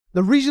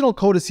The regional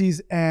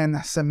codices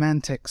and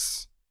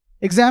semantics.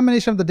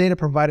 Examination of the data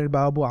provided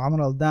by Abu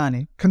Amr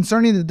al-Dani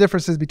concerning the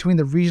differences between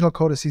the regional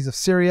codices of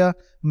Syria,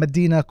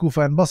 Medina,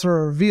 Kufa, and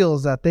Basra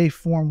reveals that they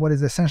form what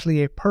is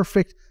essentially a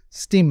perfect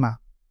stemma,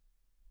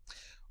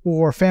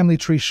 or family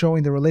tree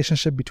showing the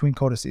relationship between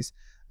codices.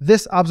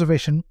 This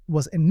observation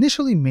was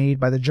initially made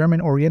by the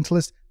German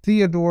Orientalist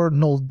Theodor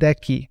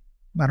Noldecke.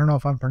 I don't know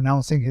if I'm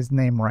pronouncing his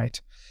name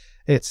right.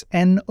 It's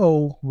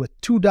N-O with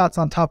 2 dots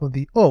on top of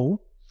the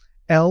O,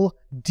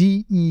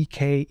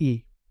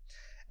 L-D-E-K-E.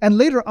 And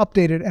later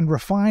updated and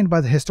refined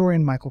by the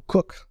historian Michael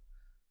Cook.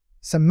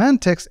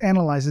 Semantics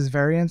analyzes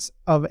variants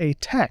of a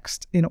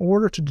text in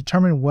order to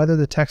determine whether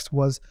the text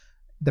was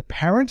the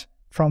parent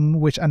from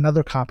which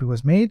another copy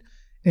was made.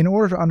 In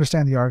order to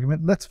understand the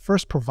argument, let's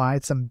first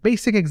provide some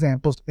basic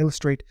examples to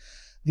illustrate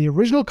the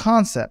original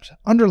concept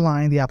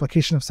underlying the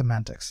application of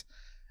semantics.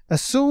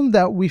 Assume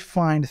that we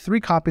find 3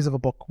 copies of a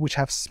book which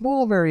have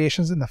small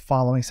variations in the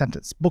following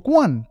sentence. Book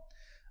 1,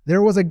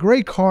 there was a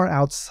gray car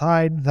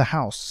outside the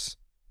house.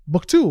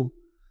 Book 2,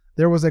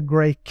 there was a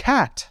gray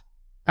cat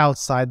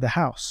outside the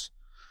house.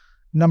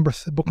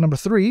 Book number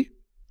 3,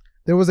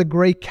 there was a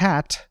gray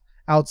cat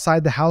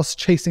outside the house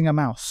chasing a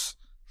mouse.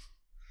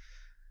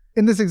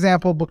 In this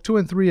example, book 2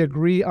 and 3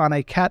 agree on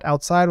a cat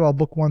outside, while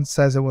book 1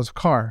 says it was a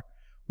car.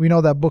 We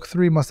know that book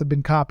 3 must have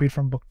been copied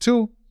from book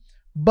 2,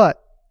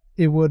 but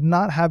it would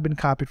not have been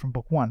copied from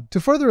book 1. To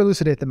further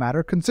elucidate the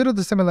matter, consider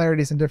the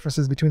similarities and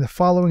differences between the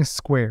following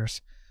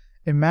squares,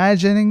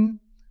 imagining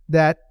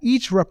that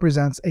each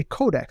represents a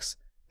codex,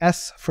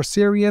 S for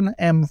Syrian,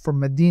 M for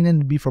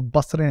Medinan, B for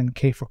Basran, and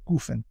K for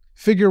Kufan.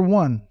 Figure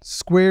 1,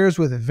 squares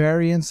with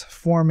variants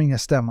forming a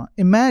stemma.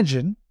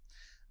 Imagine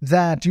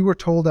that you were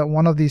told that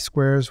one of these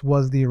squares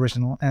was the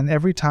original, and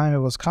every time it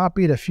was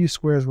copied, a few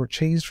squares were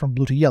changed from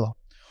blue to yellow,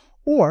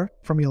 or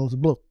from yellow to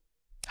blue.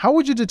 How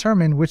would you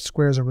determine which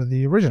squares are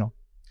the original?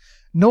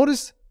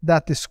 Notice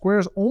that the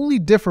squares only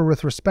differ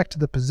with respect to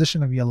the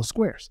position of yellow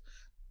squares,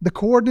 the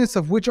coordinates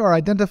of which are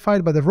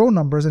identified by the row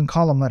numbers and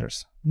column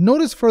letters.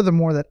 Notice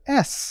furthermore that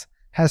S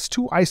has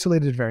 2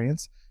 isolated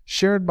variants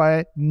shared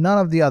by none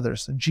of the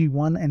others,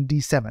 G1 and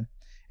D7,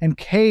 and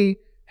K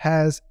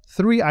has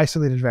 3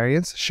 isolated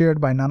variants shared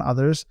by none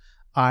others,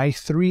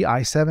 I3,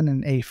 I7,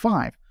 and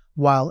A5,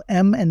 while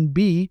M and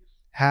B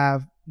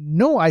have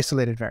no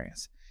isolated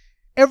variants.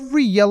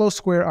 Every yellow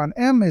square on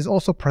M is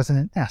also present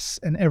in S,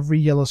 and every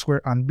yellow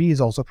square on B is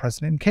also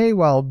present in K,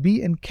 while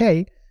B and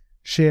K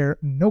share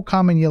no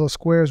common yellow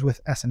squares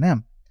with S and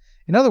M.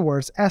 In other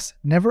words, S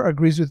never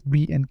agrees with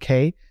B and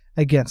K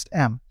against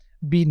M.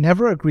 B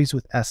never agrees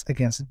with S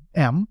against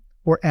M,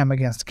 or M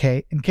against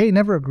K, and K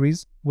never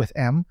agrees with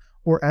M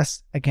or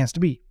S against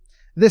B.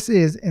 This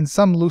is, in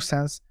some loose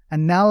sense,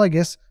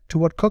 analogous to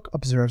what Cook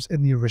observes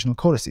in the original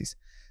codices.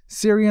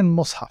 Syrian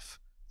Mus'haf,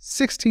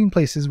 16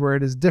 places where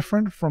it is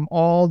different from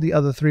all the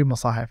other 3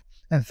 Mus'haf,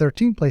 and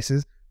 13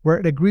 places where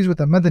it agrees with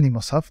the Madani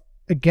Mus'haf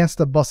against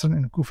the Basran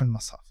and Kufan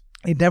Mus'haf.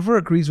 It never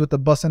agrees with the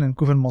Basran and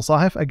Kufan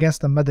Mus'haf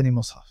against the Madani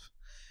Mus'haf.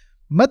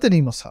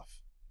 Madani Mus'haf,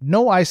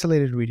 no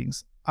isolated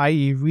readings,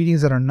 i.e.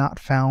 readings that are not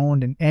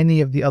found in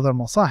any of the other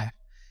Mus'haf.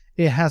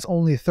 It has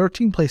only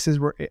 13 places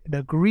where it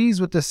agrees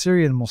with the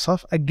Syrian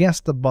Mus'haf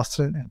against the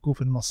Basran and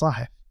Kufan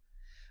Mus'haf.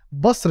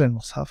 Basran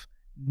Mus'haf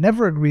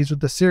never agrees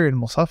with the Syrian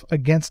Mus'haf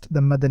against the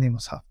Madani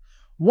Mus'haf.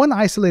 One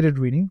isolated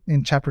reading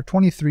in chapter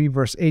 23,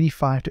 verse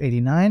 85 to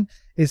 89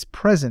 is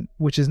present,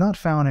 which is not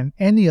found in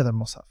any other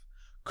Mus'haf.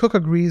 Cook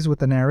agrees with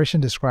the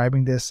narration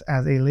describing this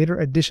as a later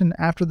addition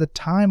after the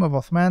time of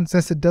Uthman,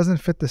 since it doesn't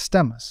fit the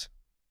stemmas.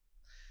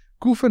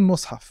 Kufan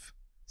Mus'haf,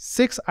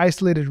 6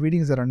 isolated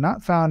readings that are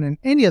not found in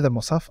any other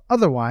Mus'haf.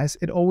 Otherwise,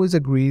 it always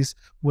agrees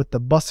with the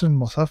Basran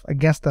Mus'haf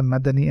against the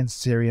Madani and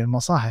Syrian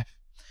Mus'haf.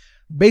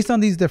 Based on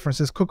these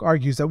differences, Cook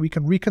argues that we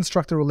can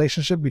reconstruct the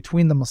relationship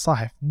between the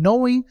Mus'haf,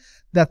 knowing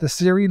that the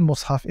Syrian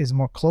Mus'haf is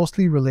more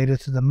closely related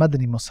to the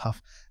Madani Mus'haf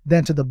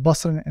than to the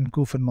Basran and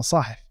Kufan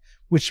Mus'haf,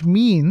 which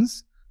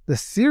means the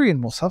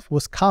Syrian Mus'haf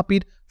was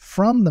copied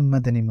from the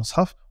Madani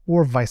Mus'haf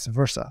or vice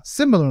versa.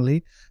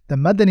 Similarly, the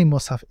Madani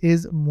Mus'haf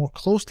is more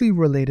closely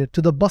related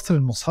to the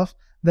Basran Mus'haf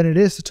than it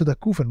is to the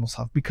Kufan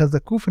Mus'haf, because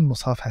the Kufan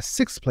Mus'haf has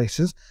 6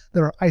 places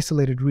that are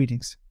isolated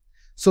readings.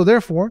 So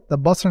therefore, the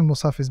Basran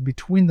Mus'haf is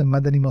between the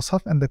Madani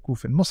Mus'haf and the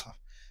Kufan Mus'haf.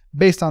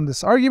 Based on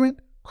this argument,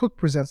 Cook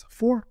presents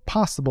 4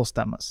 possible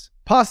stemmas.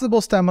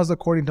 Possible stemmas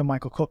according to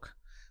Michael Cook.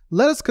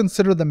 Let us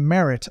consider the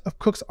merit of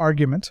Cook's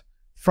argument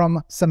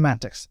from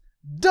semantics.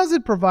 Does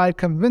it provide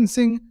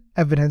convincing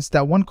evidence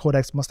that one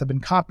codex must have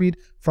been copied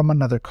from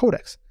another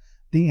codex?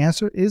 The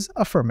answer is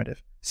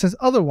affirmative, since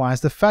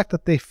otherwise the fact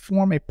that they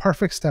form a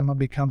perfect stemma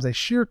becomes a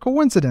sheer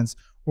coincidence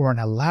or an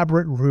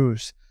elaborate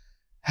ruse.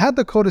 Had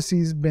the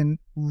codices been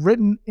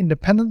written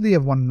independently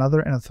of one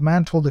another and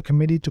Uthman told the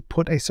committee to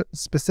put a certain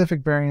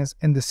specific variance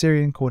in the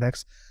Syrian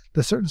codex,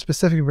 the certain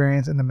specific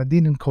variance in the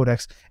Medinan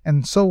codex,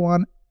 and so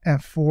on,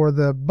 and for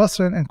the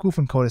Basran and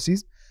Kufan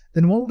codices,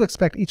 then one would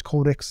expect each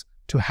codex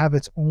to have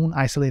its own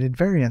isolated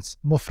variants,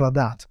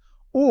 mufradat,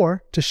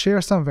 or to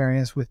share some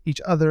variance with each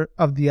other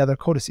of the other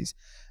codices.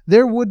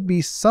 There would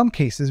be some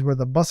cases where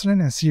the Basran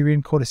and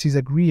Syrian codices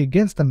agree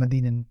against the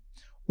Medinan,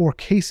 or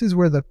cases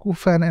where the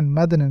Kufan and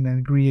Madanan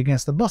agree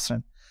against the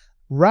Basran.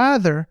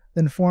 Rather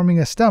than forming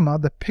a stemma,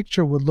 the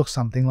picture would look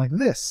something like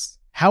this.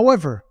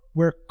 However,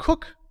 where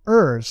Cook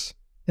errs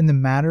in the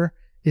matter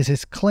is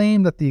his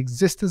claim that the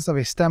existence of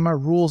a stemma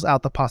rules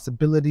out the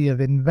possibility of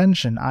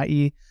invention,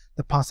 i.e.,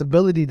 the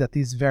possibility that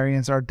these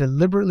variants are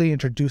deliberately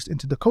introduced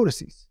into the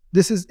codices.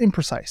 This is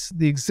imprecise.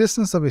 The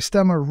existence of a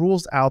stemma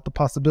rules out the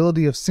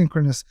possibility of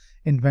synchronous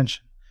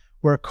invention,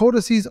 where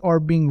codices are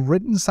being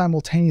written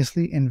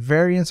simultaneously and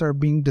variants are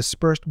being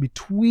dispersed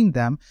between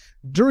them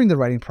during the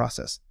writing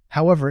process.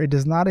 However, it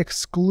does not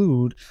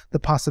exclude the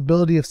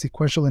possibility of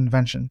sequential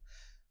invention,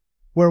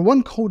 where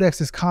one codex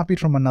is copied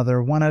from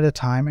another one at a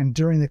time, and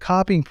during the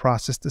copying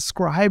process, the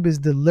scribe is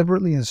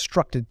deliberately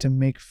instructed to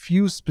make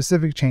few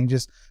specific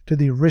changes to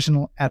the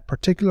original at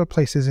particular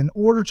places in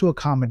order to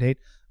accommodate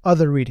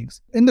other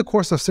readings. In the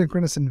course of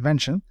synchronous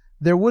invention,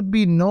 there would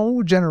be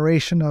no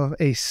generation of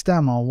a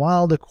stemma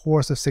while the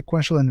course of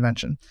sequential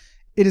invention.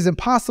 It is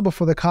impossible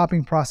for the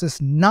copying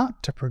process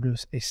not to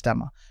produce a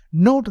stemma.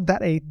 Note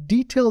that a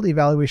detailed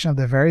evaluation of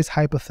the various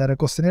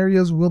hypothetical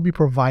scenarios will be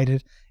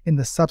provided in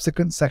the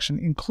subsequent section,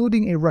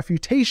 including a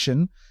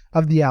refutation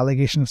of the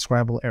allegation of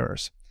scribal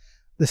errors.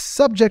 The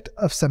subject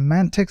of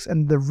semantics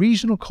and the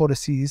regional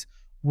codices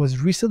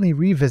was recently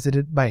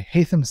revisited by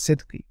Haytham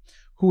Sidki,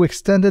 who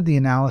extended the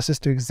analysis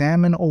to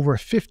examine over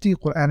 50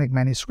 Quranic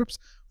manuscripts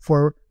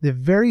for the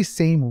very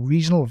same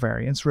regional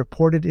variants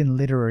reported in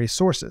literary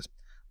sources.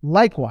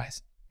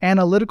 Likewise,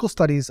 analytical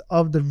studies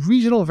of the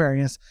regional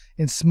variants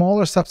in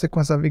smaller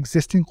subsequents of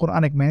existing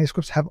Quranic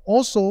manuscripts have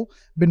also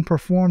been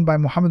performed by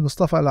Muhammad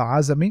Mustafa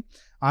al-Azami,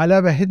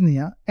 Ala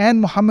Bahidniya,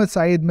 and Muhammad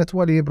Saeed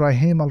Mitwali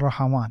Ibrahim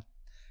al-Rahawan.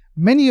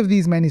 Many of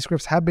these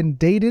manuscripts have been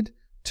dated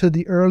to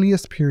the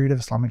earliest period of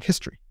Islamic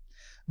history.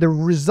 The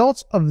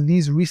results of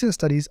these recent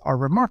studies are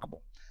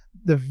remarkable.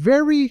 The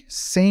very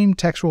same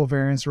textual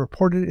variants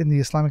reported in the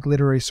Islamic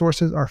literary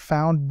sources are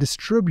found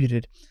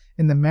distributed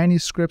in the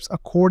manuscripts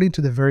according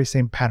to the very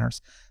same patterns.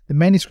 The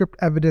manuscript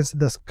evidence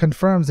thus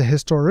confirms the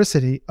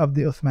historicity of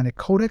the Uthmanic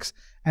Codex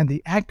and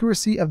the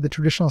accuracy of the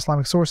traditional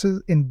Islamic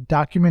sources in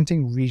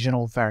documenting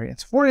regional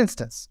variants. For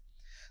instance,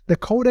 the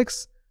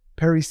Codex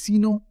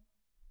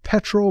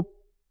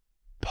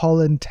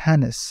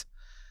Parisino-Petropolitanus,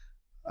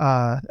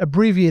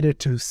 abbreviated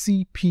to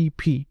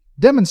CPP,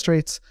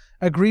 demonstrates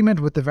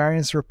agreement with the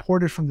variants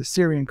reported from the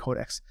Syrian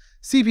Codex.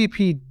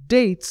 CPP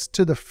dates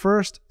to the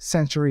 1st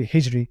century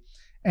Hijri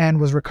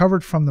and was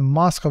recovered from the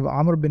mosque of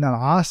Amr bin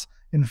al-As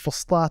in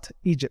Fustat,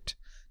 Egypt.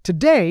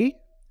 Today,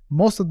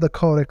 most of the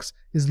codex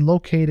is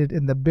located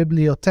in the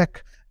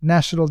Bibliothèque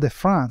Nationale de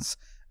France,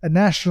 a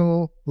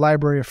national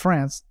library of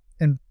France,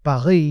 in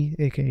Paris,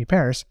 aka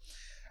Paris.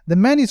 The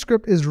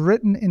manuscript is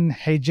written in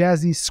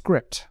Hijazi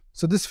script.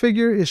 So this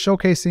figure is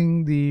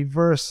showcasing the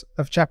verse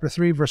of chapter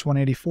 3, verse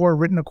 184,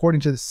 written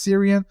according to the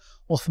Syrian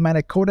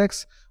Uthmanic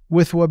Codex,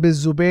 with wa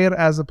biz-Zubayr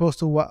as opposed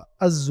to wa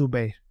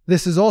az-Zubayr.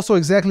 This is also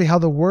exactly how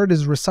the word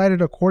is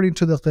recited according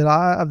to the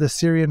qira'ah of the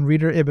Syrian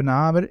reader Ibn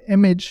Amr.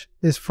 Image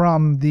is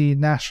from the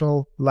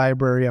National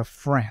Library of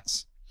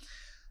France.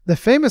 The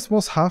famous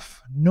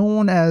Mus'haf,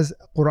 known as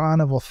Quran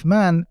of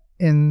Uthman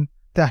in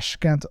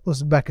Tashkent,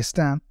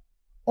 Uzbekistan,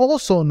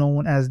 also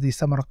known as the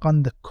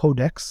Samarkand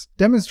Codex,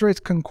 demonstrates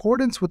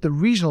concordance with the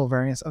regional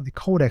variants of the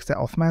codex that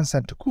Uthman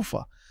sent to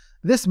Kufa.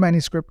 This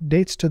manuscript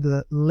dates to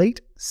the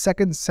late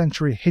 2nd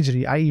century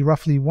Hijri, i.e.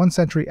 roughly 1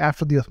 century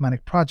after the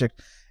Uthmanic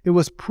project. It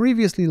was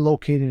previously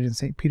located in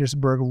St.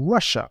 Petersburg,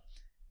 Russia,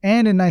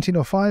 and in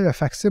 1905 a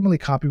facsimile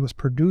copy was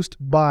produced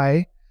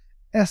by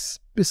S.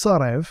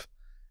 Pisarev.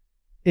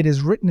 It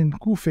is written in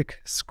Kufic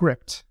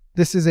script.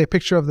 This is a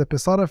picture of the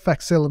Pisarev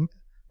facsimile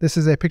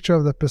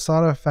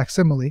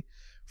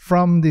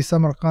from the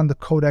Samarkand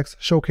Codex,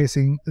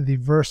 showcasing the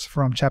verse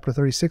from chapter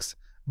 36,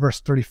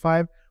 verse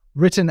 35,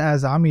 written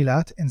as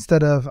Amilat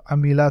instead of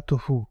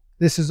Amilatuhu.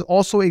 This is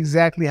also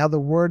exactly how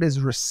the word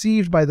is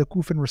received by the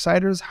Kufan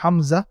reciters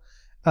Hamza,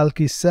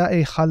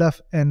 Al-Kisa'i, Khalaf,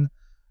 and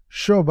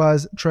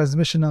Shoba's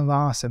transmission of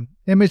Asim.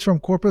 Image from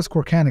Corpus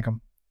Corcanicum.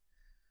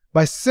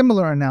 By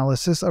similar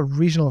analysis of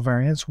regional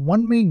variants,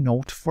 one may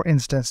note, for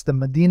instance, the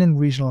Medinan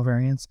regional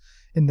variants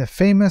in the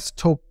famous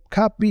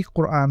Topkapi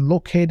Quran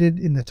located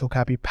in the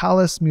Topkapi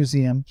Palace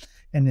Museum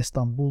in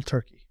Istanbul,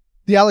 Turkey.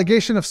 The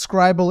allegation of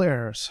scribal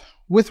errors.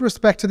 With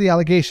respect to the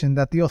allegation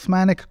that the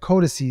Uthmanic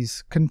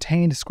codices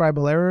contained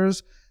scribal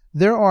errors,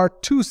 there are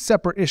 2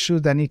 separate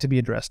issues that need to be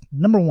addressed.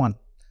 Number 1,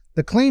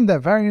 the claim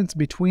that variants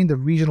between the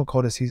regional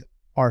codices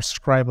are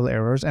scribal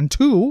errors, and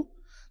 2,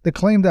 the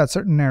claim that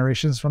certain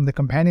narrations from the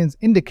companions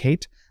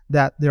indicate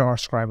that there are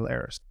scribal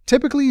errors.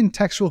 Typically in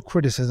textual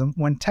criticism,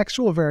 when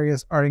textual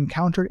variants are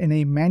encountered in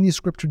a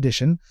manuscript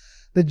tradition,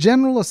 the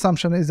general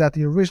assumption is that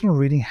the original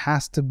reading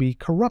has to be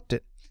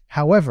corrupted.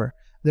 However,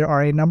 there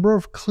are a number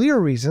of clear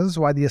reasons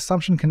why the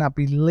assumption cannot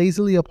be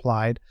lazily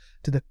applied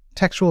to the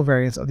textual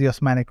variants of the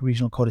Uthmanic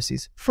regional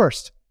codices.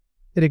 First,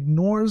 It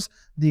ignores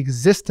the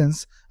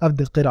existence of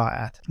the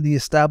qira'at, the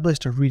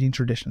established reading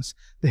traditions.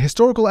 The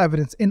historical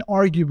evidence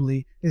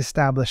inarguably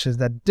establishes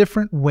that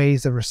different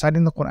ways of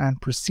reciting the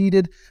Quran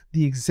preceded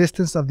the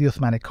existence of the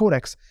Uthmanic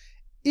Codex.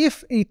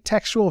 If a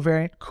textual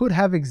variant could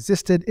have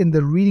existed in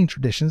the reading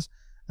traditions,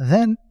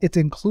 then its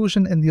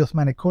inclusion in the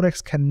Uthmanic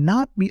Codex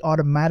cannot be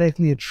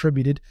automatically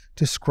attributed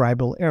to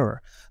scribal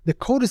error. The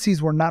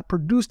codices were not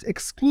produced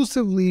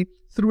exclusively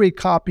through a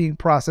copying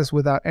process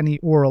without any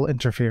oral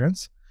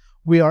interference.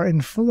 We are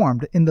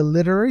informed in the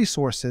literary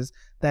sources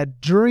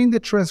that during the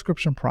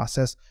transcription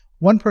process,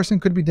 one person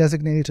could be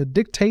designated to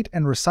dictate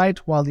and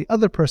recite while the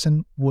other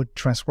person would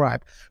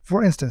transcribe.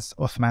 For instance,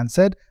 Uthman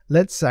said,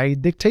 "Let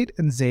Sa'id dictate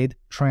and Zayd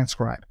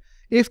transcribe."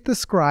 If the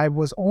scribe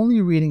was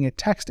only reading a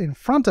text in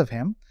front of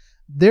him,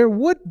 there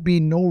would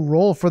be no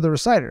role for the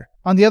reciter.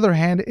 On the other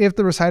hand, if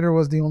the reciter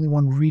was the only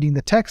one reading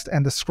the text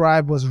and the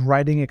scribe was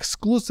writing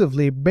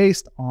exclusively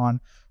based on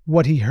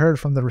what he heard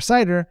from the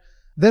reciter,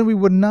 then we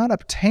would not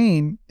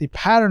obtain the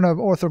pattern of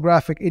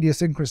orthographic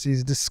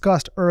idiosyncrasies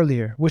discussed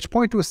earlier, which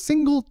point to a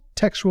single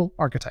textual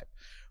archetype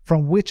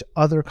from which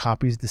other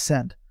copies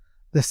descend.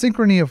 The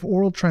synchrony of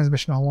oral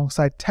transmission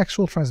alongside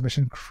textual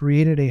transmission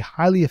created a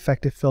highly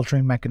effective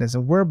filtering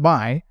mechanism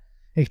whereby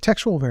a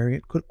textual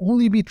variant could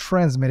only be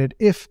transmitted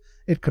if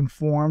it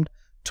conformed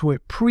to a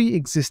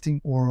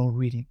pre-existing oral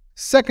reading.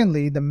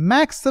 Secondly, the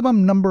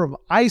maximum number of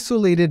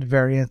isolated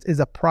variants is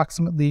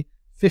approximately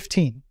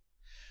 15.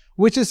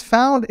 Which is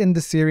found in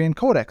the Syrian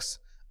Codex.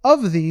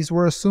 Of these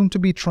were assumed to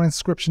be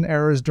transcription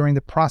errors during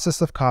the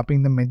process of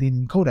copying the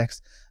Medinan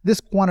Codex.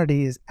 This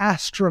quantity is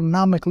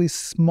astronomically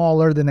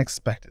smaller than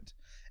expected,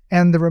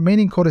 and the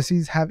remaining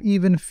codices have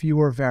even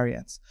fewer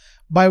variants.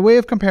 By way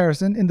of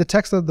comparison, in the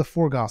text of the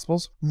four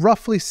Gospels,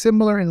 roughly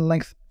similar in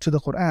length to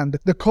the Quran,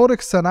 the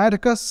Codex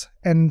Sinaiticus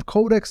and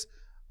Codex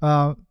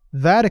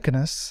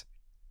Vaticanus,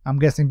 I'm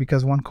guessing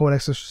because one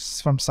codex is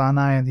from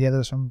Sinai and the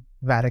other is from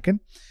Vatican,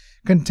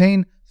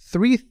 contain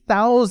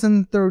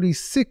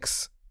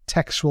 3,036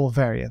 textual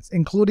variants,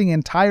 including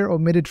entire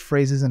omitted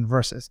phrases and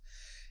verses.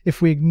 If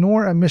we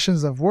ignore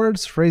omissions of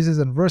words, phrases,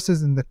 and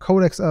verses in the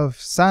Codex of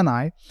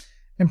Sinai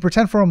and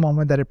pretend for a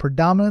moment that it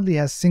predominantly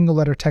has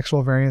single-letter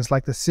textual variants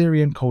like the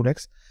Syrian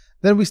Codex,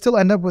 then we still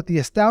end up with the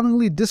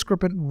astoundingly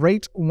discrepant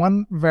rate: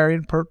 one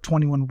variant per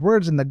 21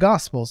 words in the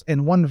Gospels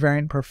and one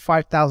variant per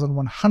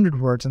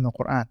 5,100 words in the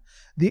Quran.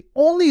 The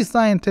only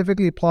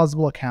scientifically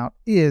plausible account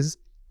is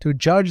to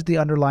judge the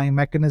underlying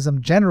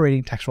mechanism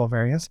generating textual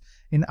variants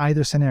in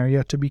either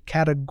scenario to be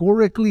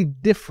categorically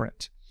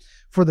different.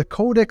 For the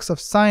Codex of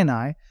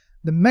Sinai,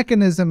 the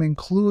mechanism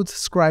includes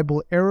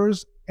scribal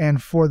errors,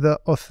 and for the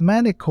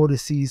Uthmanic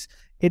codices,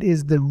 it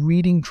is the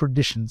reading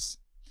traditions.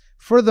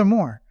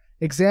 Furthermore,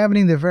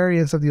 examining the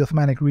variants of the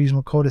Uthmanic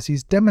regional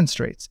codices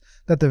demonstrates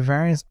that the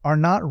variants are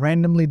not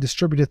randomly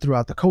distributed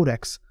throughout the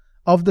codex.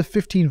 Of the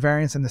 15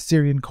 variants in the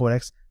Syrian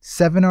Codex,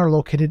 7 are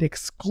located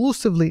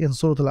exclusively in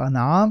Surah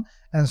Al-An'am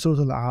and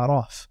Surah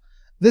Al-A'raf.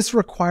 This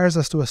requires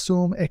us to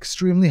assume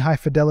extremely high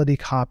fidelity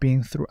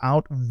copying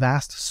throughout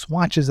vast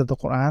swatches of the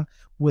Quran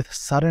with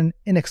sudden,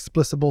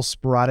 inexplicable,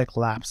 sporadic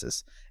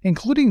lapses,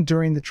 including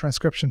during the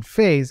transcription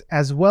phase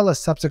as well as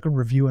subsequent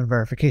review and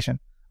verification.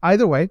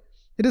 Either way,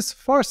 it is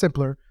far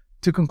simpler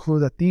to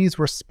conclude that these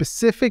were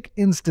specific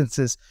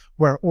instances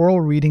where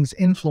oral readings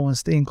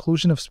influenced the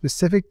inclusion of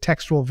specific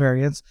textual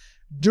variants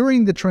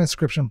during the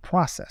transcription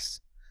process.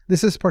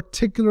 This is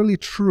particularly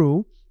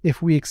true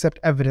if we accept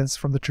evidence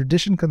from the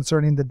tradition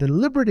concerning the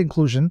deliberate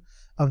inclusion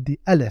of the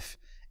alif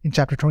in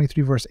chapter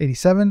 23 verse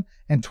 87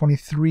 and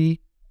 23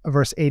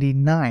 verse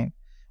 89,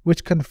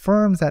 which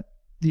confirms that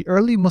the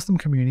early Muslim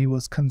community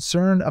was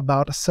concerned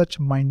about such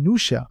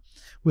minutiae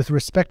with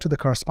respect to the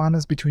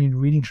correspondence between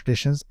reading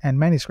traditions and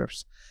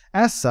manuscripts.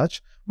 As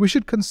such, we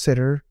should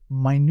consider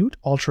minute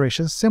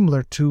alterations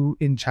similar to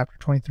in chapter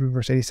 23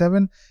 verse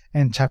 87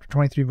 and chapter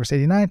 23 verse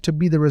 89 to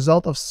be the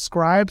result of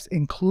scribes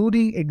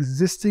including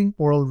existing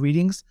oral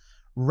readings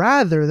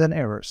rather than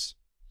errors.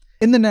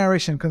 In the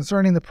narration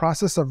concerning the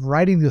process of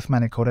writing the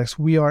Uthmanic Codex,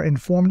 we are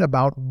informed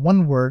about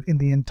one word in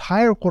the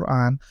entire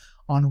Quran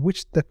on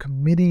which the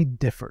committee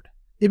differed.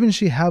 Ibn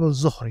Shihab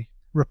al-Zuhri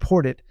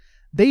reported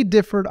they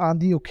differed on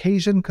the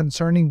occasion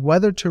concerning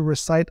whether to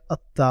recite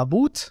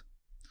at-tabut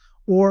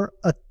or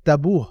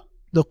at-tabuh.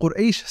 The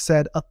Quraysh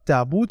said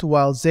at-tabut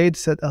while Zayd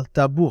said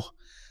at-tabuh.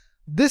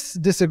 This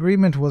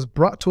disagreement was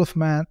brought to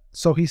Uthman,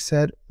 so he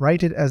said,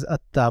 write it as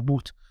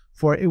at-tabut,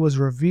 for it was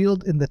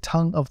revealed in the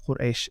tongue of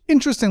Quraysh.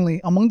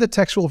 Interestingly, among the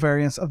textual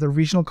variants of the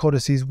regional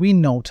codices, we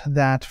note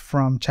that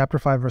from chapter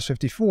 5 verse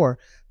 54,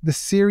 the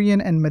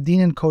Syrian and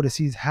Medinan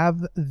codices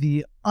have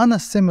the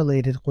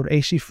unassimilated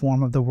Qurayshi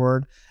form of the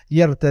word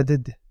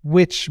yartadid,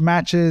 which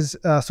matches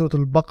Surah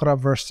Al-Baqarah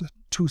verse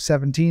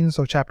 217,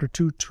 so chapter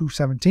 2,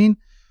 217,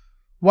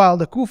 while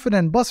the Kufan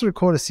and Basra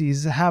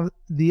codices have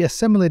the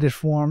assimilated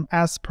form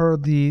as per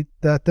the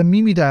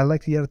Tamimi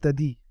dialect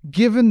yartadi.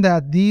 Given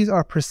that these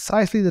are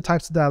precisely the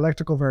types of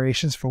dialectical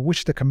variations for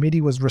which the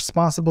committee was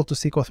responsible to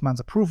seek Uthman's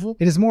approval,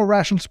 it is more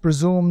rational to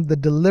presume the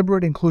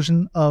deliberate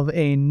inclusion of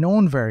a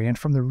known variant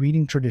from the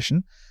reading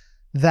tradition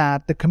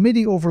that the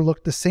committee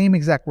overlooked the same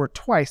exact word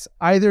twice,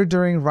 either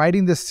during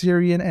writing the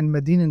Syrian and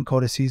Medinan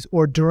codices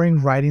or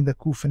during writing the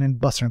Kufan and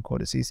Basran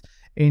codices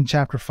in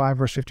chapter 5,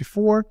 verse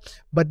 54,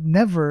 but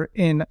never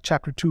in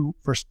chapter 2,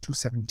 verse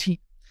 217.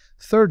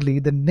 Thirdly,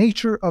 the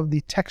nature of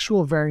the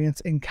textual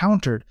variants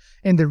encountered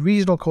in the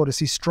regional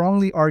codices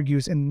strongly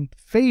argues in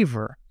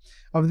favor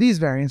of these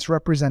variants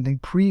representing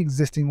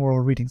pre-existing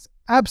oral readings.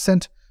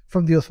 Absent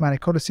from the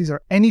Uthmanic codices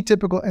are any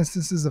typical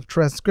instances of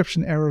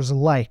transcription errors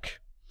like,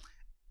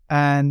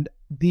 and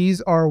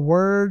these are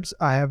words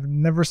I have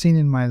never seen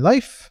in my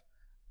life,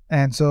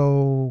 and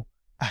so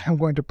I'm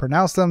going to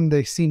pronounce them.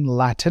 They seem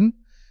Latin.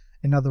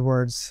 In other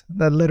words,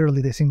 that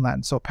literally they seem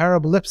Latin. So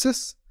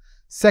parabolipsis,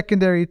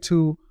 secondary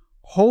to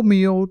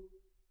homeoteluton,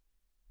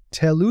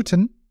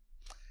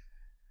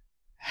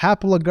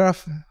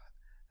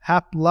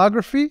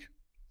 haplography,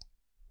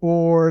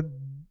 or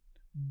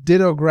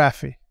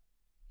didography.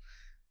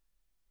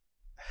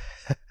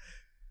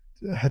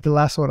 The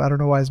last one, I don't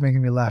know why it's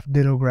making me laugh.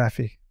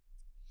 Didography.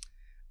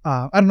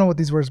 I don't know what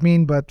these words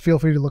mean, but feel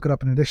free to look it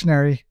up in a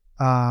dictionary.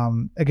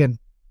 Again,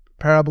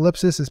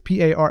 parabolipsis is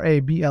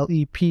P-A-R-A-B-L-E-P-S-I-S.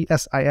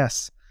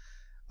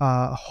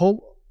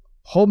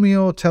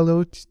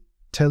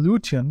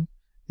 Homeotelution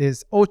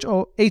is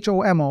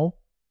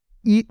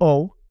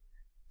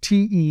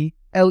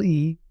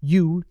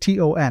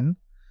H-O-M-O-E-O-T-E-L-E-U-T-O-N.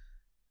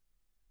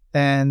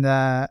 And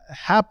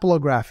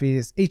haplography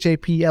is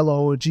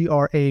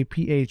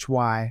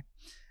H-A-P-L-O-G-R-A-P-H-Y.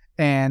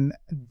 And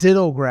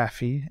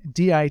dittography,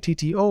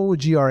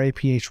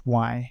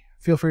 D-I-T-T-O-G-R-A-P-H-Y.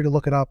 Feel free to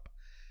look it up.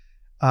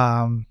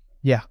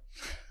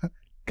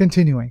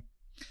 Continuing.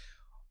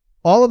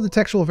 All of the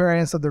textual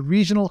variants of the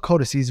regional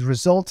codices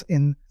result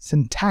in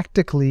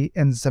syntactically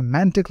and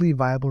semantically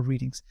viable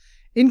readings.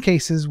 In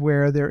cases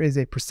where there is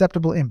a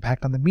perceptible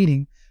impact on the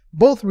meaning,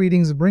 both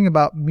readings bring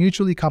about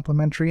mutually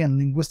complementary and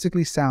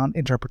linguistically sound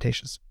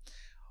interpretations.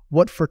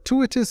 What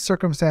fortuitous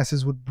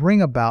circumstances would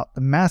bring about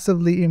the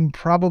massively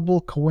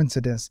improbable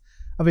coincidence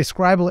of a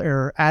scribal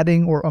error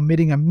adding or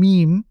omitting a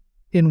meme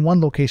in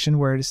one location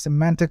where it is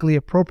semantically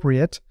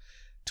appropriate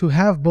to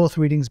have both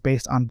readings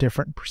based on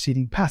different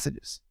preceding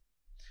passages.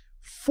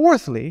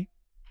 Fourthly,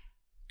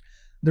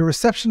 the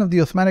reception of the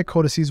Uthmanic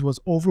codices was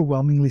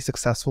overwhelmingly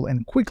successful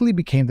and quickly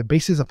became the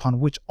basis upon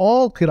which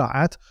all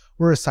qira'at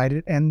were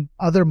recited and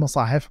other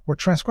masahif were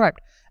transcribed.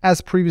 As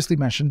previously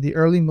mentioned, the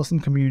early Muslim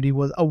community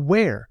was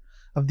aware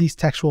of these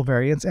textual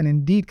variants and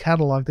indeed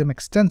cataloged them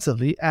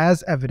extensively,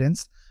 as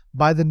evidenced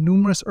by the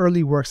numerous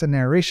early works and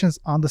narrations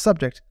on the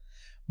subject.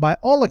 By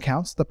all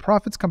accounts, the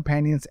Prophet's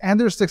companions and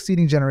their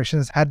succeeding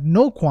generations had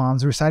no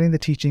qualms reciting the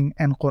teaching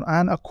and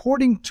Quran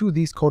according to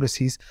these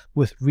codices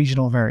with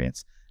regional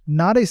variants.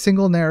 Not a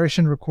single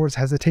narration records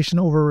hesitation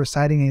over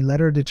reciting a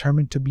letter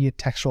determined to be a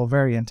textual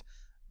variant.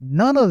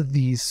 None of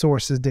these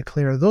sources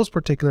declare those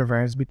particular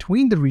variants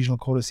between the regional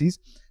codices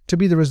to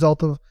be the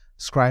result of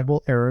scribal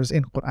errors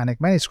in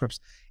Quranic manuscripts,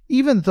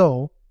 even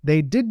though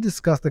they did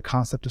discuss the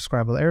concept of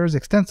scribal errors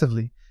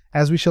extensively,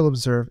 as we shall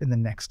observe in the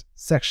next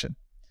section.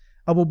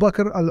 Abu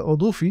Bakr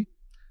al-Udufi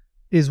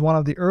is one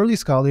of the early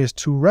scholars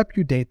to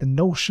repudiate the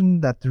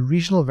notion that the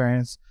regional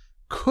variants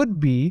could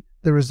be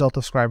the result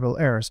of scribal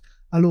errors.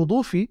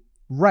 Al-Udufi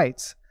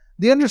writes,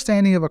 "The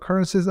understanding of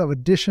occurrences of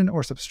addition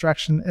or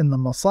subtraction in the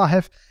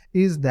Masahif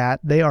is that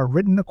they are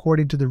written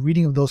according to the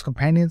reading of those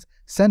companions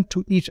sent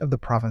to each of the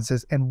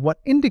provinces, and what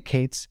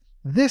indicates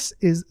this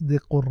is the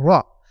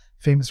Qurra,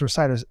 famous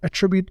reciters,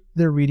 attribute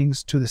their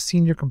readings to the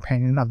senior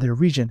companion of their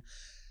region.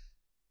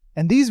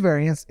 And these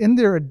variants, in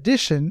their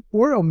addition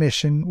or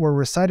omission, were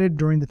recited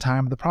during the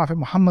time of the Prophet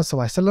Muhammad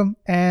ﷺ,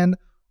 and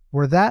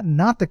were that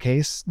not the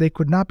case, they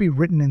could not be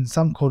written in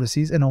some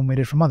codices and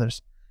omitted from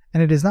others.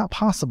 And it is not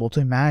possible to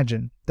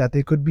imagine that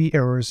they could be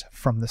errors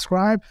from the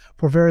scribe,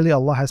 for verily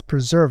Allah has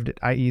preserved it,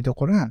 i.e. the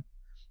Quran.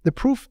 The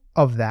proof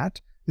of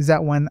that is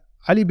that when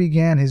Ali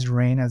began his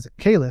reign as a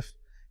caliph,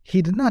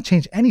 he did not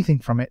change anything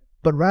from it,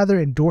 but rather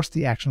endorsed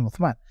the action of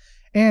Uthman.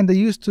 And they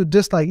used to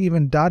dislike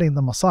even dotting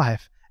the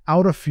Masahif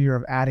out of fear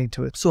of adding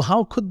to it. So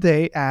how could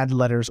they add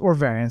letters or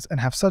variants and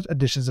have such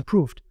additions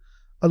approved?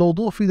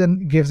 Al-Udufi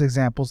then gives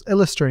examples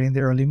illustrating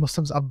the early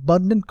Muslims'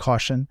 abundant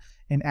caution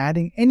in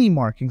adding any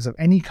markings of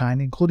any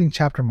kind, including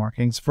chapter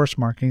markings, verse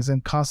markings,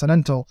 and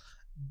consonantal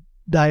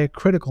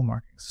diacritical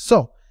markings.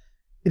 So,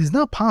 it is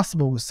not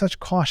possible with such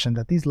caution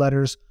that these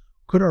letters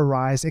could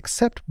arise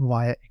except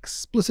via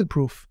explicit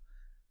proof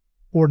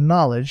or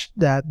knowledge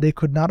that they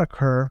could not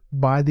occur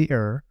by the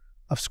error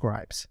of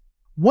scribes.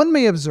 One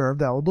may observe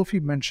that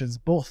Al-Udufi mentions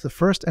both the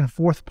first and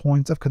fourth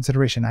points of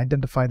consideration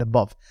identified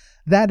above.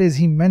 That is,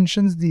 he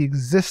mentions the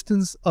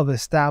existence of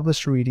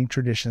established reading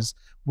traditions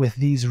with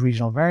these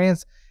regional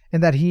variants,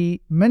 and that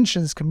he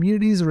mentions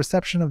communities'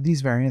 reception of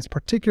these variants,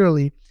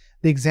 particularly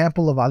the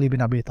example of Ali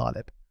bin Abi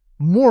Talib.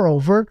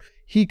 Moreover,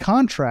 he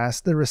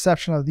contrasts the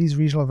reception of these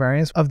regional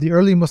variants of the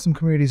early Muslim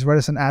community's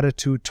reticent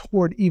attitude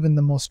toward even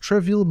the most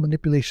trivial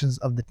manipulations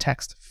of the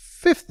text.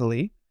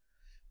 Fifthly,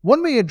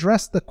 one may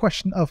address the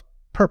question of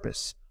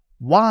purpose.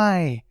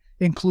 Why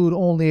include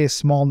only a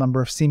small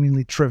number of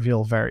seemingly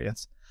trivial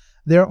variants?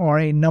 there are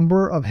a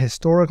number of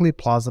historically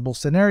plausible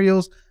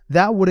scenarios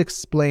that would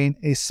explain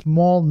a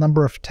small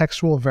number of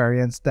textual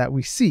variants that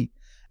we see.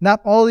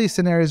 Not all these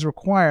scenarios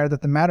require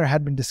that the matter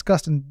had been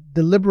discussed and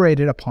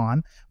deliberated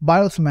upon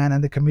by Uthman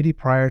and the committee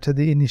prior to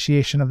the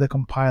initiation of the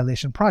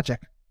compilation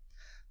project.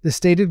 The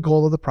stated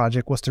goal of the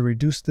project was to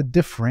reduce the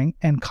differing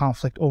and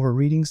conflict over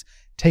readings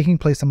taking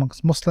place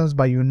amongst Muslims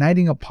by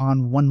uniting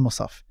upon one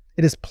Musaf.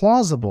 It is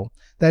plausible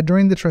that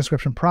during the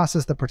transcription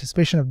process, the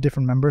participation of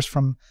different members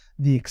from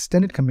the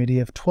extended committee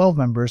of 12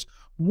 members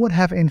would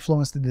have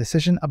influenced the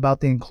decision about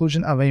the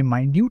inclusion of a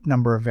minute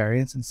number of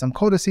variants in some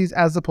codices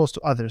as opposed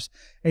to others,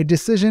 a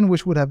decision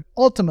which would have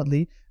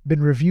ultimately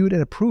been reviewed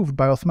and approved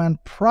by Uthman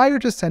prior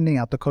to sending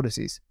out the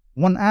codices.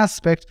 One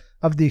aspect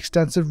of the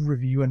extensive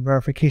review and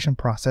verification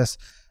process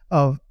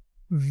of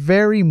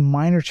very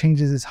minor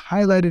changes is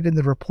highlighted in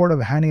the report of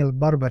Hani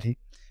al-Barbari.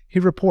 He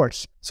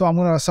reports, so I'm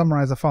going to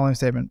summarize the following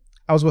statement.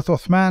 I was with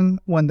Uthman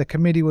when the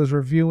committee was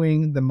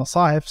reviewing the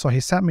Masahif, so he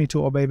sent me to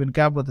Ubay bin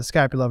Ka'b with the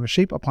scapula of a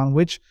sheep, upon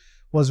which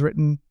was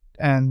written,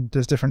 and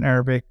there's different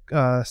Arabic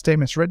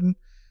statements written.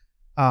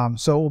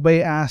 So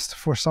Ubay asked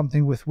for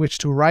something with which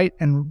to write,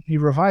 and he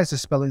revised the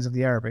spellings of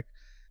the Arabic,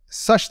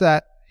 such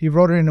that he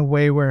wrote it in a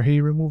way where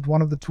he removed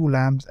one of the two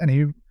lambs, and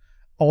he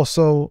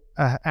also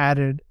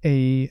added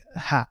a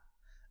ha.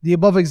 The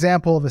above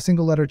example of a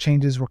single letter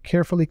changes were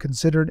carefully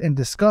considered and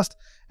discussed,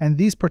 and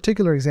these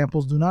particular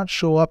examples do not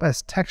show up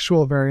as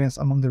textual variants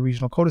among the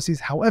regional codices.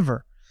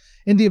 However,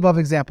 in the above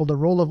example, the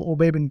role of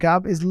Ubay bin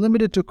Ka'b is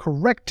limited to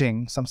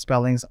correcting some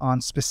spellings on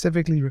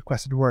specifically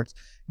requested words.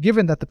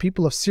 Given that the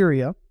people of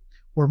Syria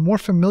were more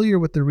familiar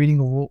with the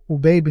reading of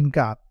Ubay bin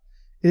Ka'b,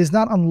 it is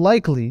not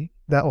unlikely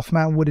that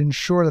Uthman would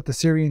ensure that the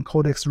Syrian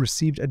codex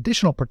received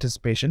additional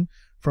participation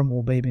from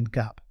Ubay bin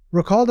Ka'b.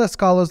 Recall that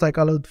scholars like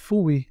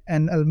al-Udfuwi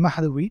and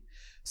al-Mahdawi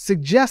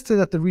suggested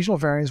that the regional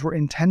variants were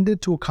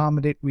intended to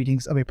accommodate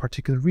readings of a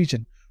particular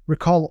region.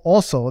 Recall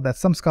also that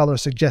some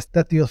scholars suggest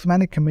that the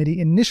Uthmanic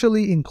committee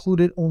initially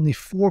included only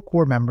 4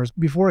 core members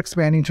before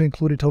expanding to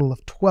include a total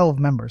of 12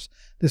 members.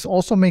 This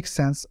also makes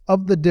sense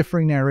of the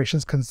differing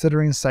narrations,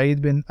 considering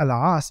Sa'id bin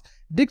al-As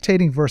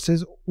dictating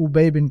verses,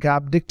 Ubay bin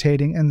Ka'b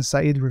dictating, and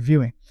Sa'id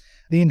reviewing.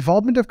 The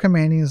involvement of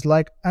companions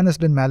like Anas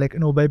bin Malik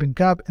and Ubay bin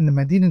Ka'b in the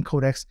Medinan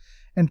Codex,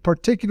 and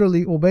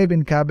particularly Ubay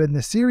bin Ka'b in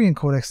the Syrian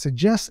Codex,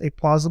 suggests a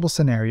plausible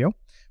scenario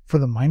for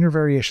the minor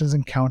variations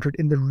encountered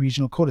in the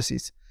regional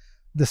codices.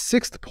 The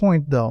 6th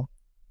point, though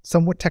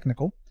somewhat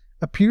technical,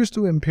 appears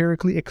to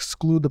empirically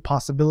exclude the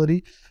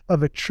possibility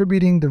of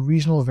attributing the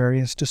regional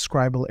variants to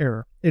scribal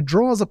error. It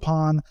draws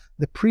upon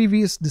the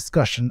previous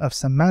discussion of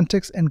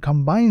semantics and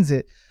combines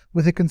it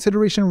with a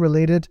consideration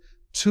related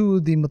to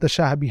the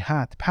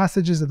mutashabihat,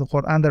 passages of the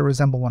Quran that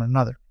resemble one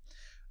another.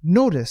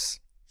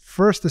 Notice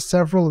first that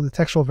several of the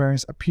textual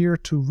variants appear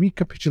to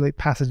recapitulate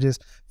passages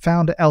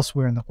found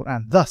elsewhere in the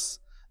Quran. Thus,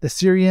 the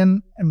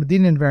Syrian and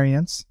Medinan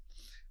variants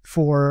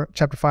for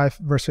chapter 5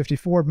 verse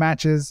 54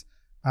 matches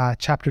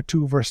chapter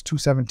 2 verse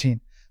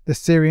 217. The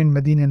Syrian,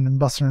 Medinan, and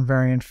Basran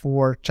variant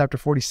for chapter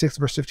 46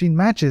 verse 15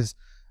 matches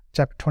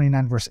chapter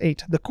 29 verse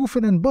 8. The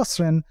Kufan and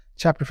Basran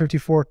chapter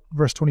 54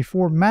 verse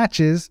 24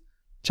 matches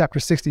chapter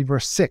 60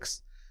 verse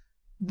 6.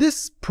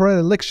 This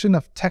predilection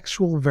of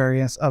textual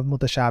variants of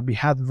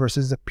mutashabihat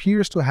verses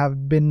appears to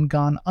have been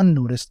gone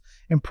unnoticed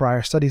in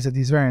prior studies of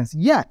these variants.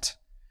 Yet,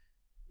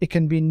 it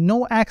can be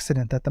no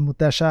accident that the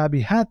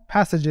mutashabihat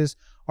passages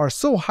are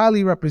so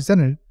highly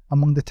represented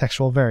among the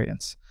textual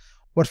variants.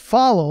 What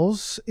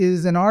follows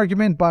is an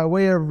argument by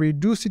way of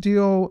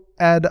reductio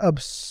ad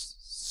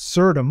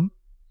absurdum.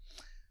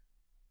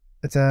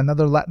 It's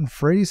another Latin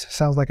phrase,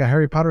 sounds like a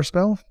Harry Potter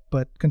spell,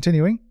 but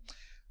continuing.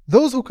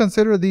 Those who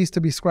consider these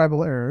to be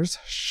scribal errors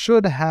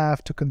should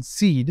have to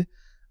concede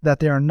that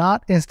they are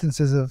not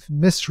instances of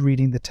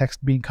misreading the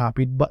text being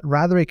copied, but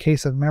rather a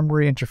case of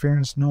memory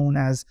interference known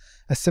as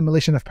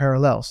assimilation of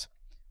parallels,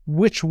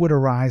 which would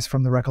arise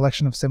from the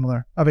recollection of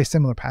a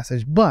similar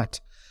passage. But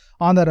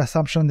on that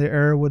assumption, the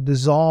error would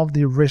dissolve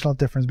the original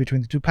difference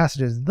between the two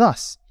passages.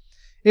 Thus,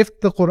 if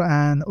the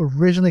Quran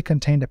originally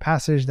contained a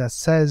passage that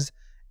says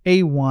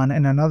A1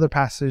 and another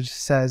passage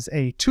says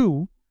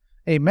A2,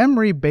 a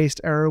memory-based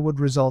error would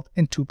result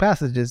in 2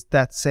 passages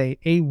that say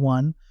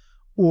A1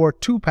 or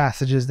 2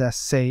 passages that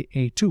say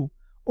A2.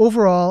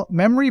 Overall,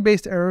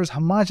 memory-based errors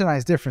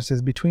homogenize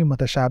differences between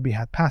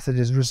mutashabihat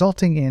passages,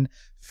 resulting in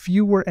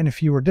fewer and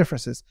fewer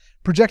differences.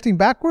 Projecting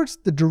backwards,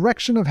 the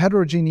direction of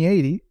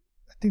heterogeneity,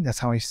 I think that's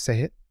how I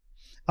say it,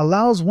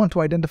 allows one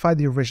to identify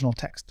the original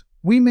text.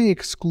 We may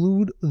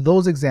exclude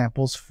those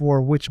examples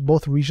for which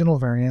both regional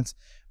variants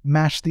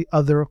match the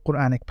other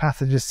Quranic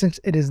passages, since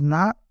it is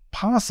not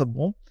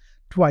possible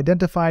to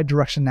identify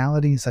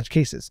directionality in such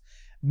cases.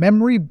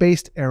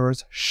 Memory-based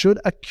errors should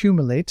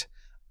accumulate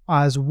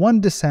as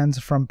one descends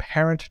from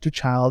parent to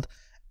child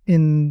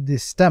in the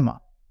stemma.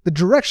 The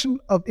direction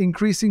of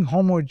increasing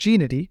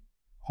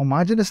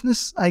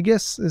homogeneousness, I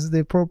guess is the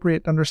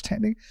appropriate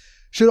understanding,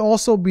 should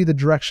also be the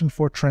direction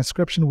for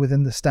transcription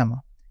within the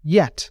stemma.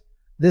 Yet,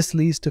 this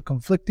leads to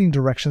conflicting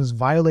directions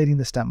violating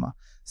the stemma.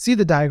 See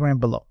the diagram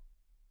below.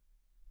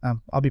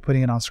 I'll be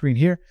putting it on screen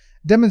here,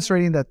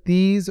 demonstrating that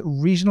these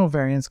regional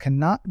variants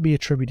cannot be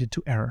attributed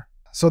to error.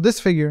 So this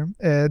figure,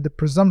 the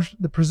presumed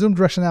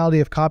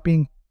directionality of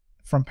copying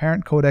from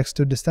parent codex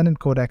to descendant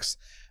codex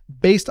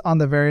based on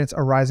the variants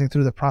arising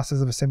through the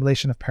process of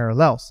assimilation of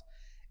parallels.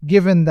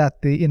 Given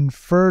that the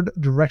inferred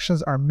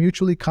directions are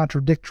mutually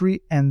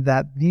contradictory and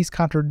that these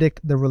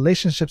contradict the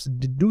relationships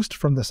deduced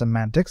from the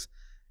semantics,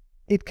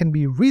 it can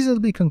be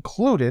reasonably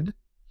concluded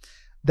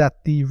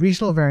that the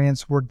regional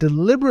variants were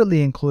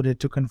deliberately included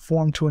to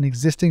conform to an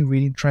existing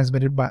reading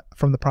transmitted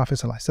from the Prophet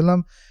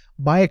ﷺ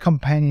by a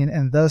companion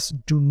and thus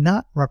do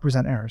not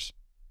represent errors.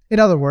 In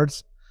other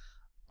words,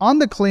 on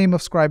the claim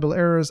of scribal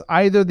errors,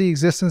 either the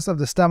existence of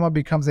the stemma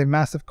becomes a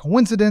massive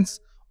coincidence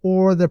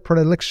or the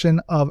predilection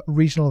of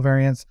regional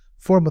variants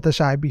for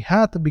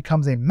mutashabihat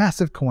becomes a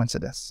massive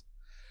coincidence.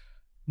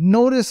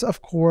 Notice,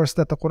 of course,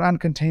 that the Quran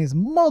contains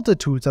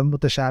multitudes of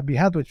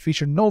mutashabihat which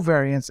feature no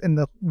variants in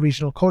the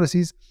regional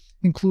codices,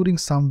 including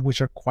some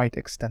which are quite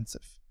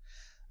extensive.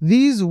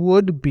 These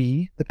would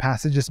be the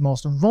passages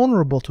most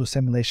vulnerable to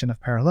assimilation of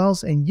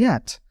parallels, and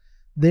yet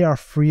they are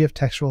free of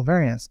textual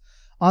variants.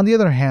 On the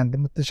other hand, the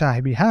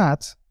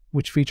mutashabihat,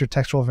 which feature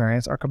textual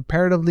variants, are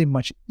comparatively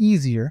much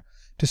easier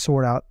to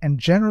sort out and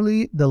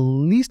generally the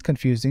least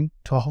confusing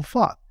to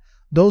huffaz,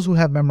 those who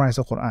have memorized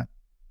the Quran.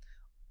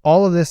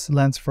 All of this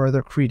lends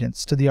further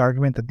credence to the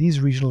argument that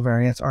these regional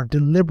variants are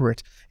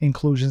deliberate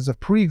inclusions of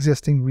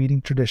pre-existing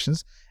reading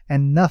traditions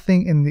and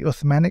nothing in the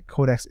Uthmanic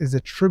Codex is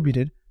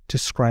attributed to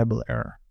scribal error.